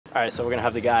All right, so we're gonna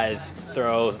have the guys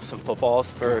throw some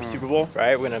footballs for Super Bowl,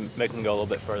 right? We're gonna make them go a little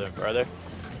bit further and further.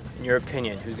 In your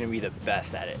opinion, who's gonna be the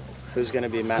best at it? Who's going to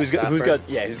be Matt Stafford?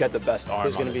 Who's got the best arm?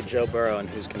 Who's going to be Joe Burrow and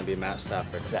who's going to be Matt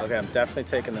Stafford? Exactly. Okay, I'm definitely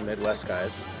taking the Midwest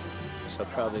guys. So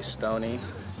probably Stoney,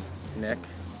 Nick.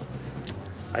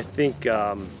 I think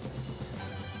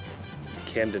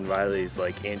Camden Riley's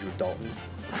like Andrew Dalton.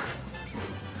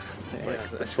 Yeah,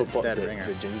 the football, dead the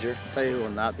ringer. ginger. I'll tell you who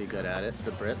will not be good at it,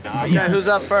 the Brits. Okay, who's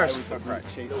up first?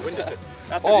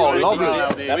 Oh, lovely.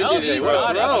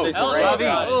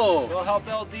 We'll help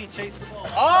LD chase the ball.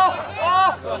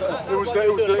 It was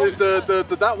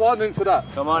that one into that.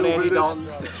 Come on, Andy Dalton.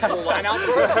 Line out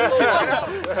for it.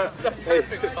 It's a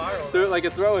perfect spiral. Do it like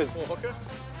a throw-in.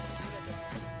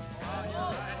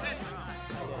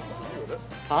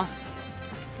 Huh?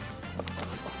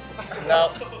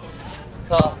 No.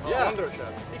 Call. Yeah. You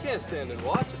can't stand and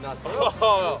watch and not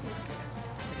throw.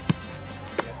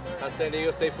 That's San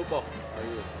Diego State football.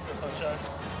 Let's go, Sunshine.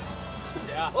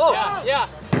 Yeah. Oh. Yeah.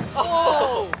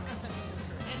 Oh!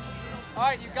 All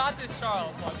right, you got this,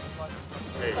 Charles.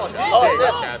 Hey, Oh,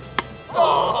 Chaz.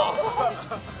 Oh!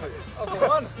 That was a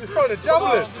run. He's throwing a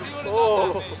javelin.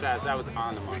 Oh! Chaz, that was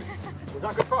on the money. Was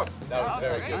that good throw? That was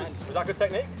very good. Was that good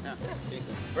technique? Yeah.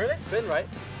 Really? Spin, right?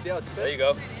 See how it spins? There you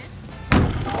go.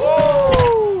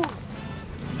 Oh!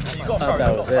 You go first.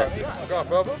 That was it. Go on,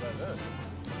 brother.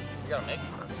 You gotta make it.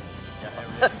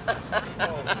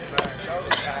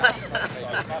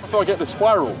 That's how I get the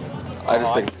spiral. I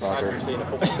just think it's soccer.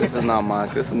 This is not my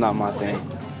thing.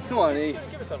 Come on, E.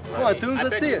 Come on, Toons,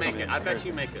 let's see it. I bet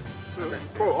you make it.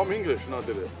 Bro, I'm English and I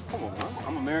did it. Come on, man.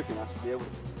 I'm American, I should be able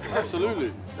to.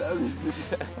 Absolutely. Come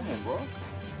on, bro.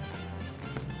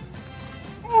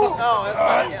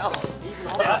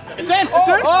 It's in! It's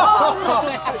in!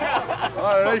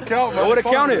 Alright, they count, man. I would've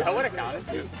counted. I would've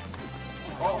counted.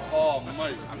 Oh,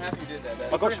 nice. I'm happy you did that,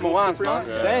 man. I got some lines, man.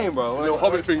 Yeah. Same, bro. Little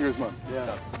hobbit fingers, man.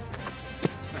 Yeah.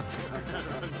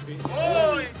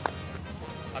 Oh!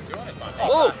 I'm doing it, man.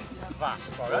 Oh!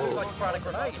 That looks like a product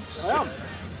grenade. Yeah.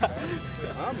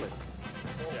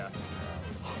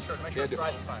 Sure, make sure it's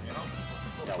dry this time, you know? A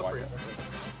little slippery.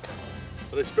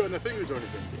 Are they spitting their fingers or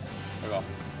anything?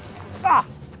 Ah!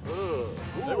 Your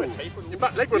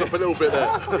back leg went up a little bit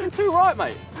there. Fucking too right,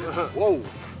 mate. Whoa.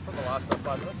 From the last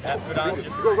 5 minutes. Yeah, good on you. You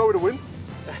gotta go with the wind?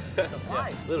 Why?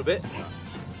 A little bit.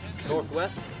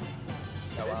 Northwest.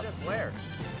 Where?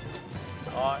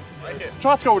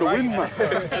 Try to go with the wind, man.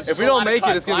 If we don't make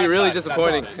it, it's gonna be really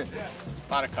disappointing. A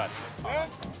lot of cuts.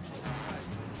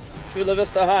 Chula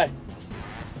Vista High.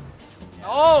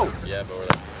 Oh! Yeah, but we're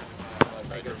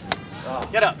there.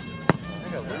 Get up.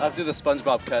 I'll do the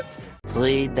SpongeBob cut.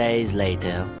 3 days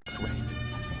later.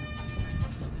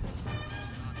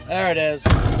 There it is.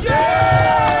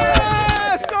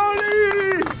 Yeah!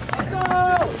 Stoney!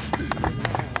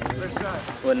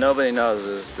 What nobody knows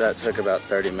is that took about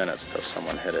 30 minutes till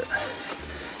someone hit it.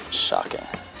 Shocking.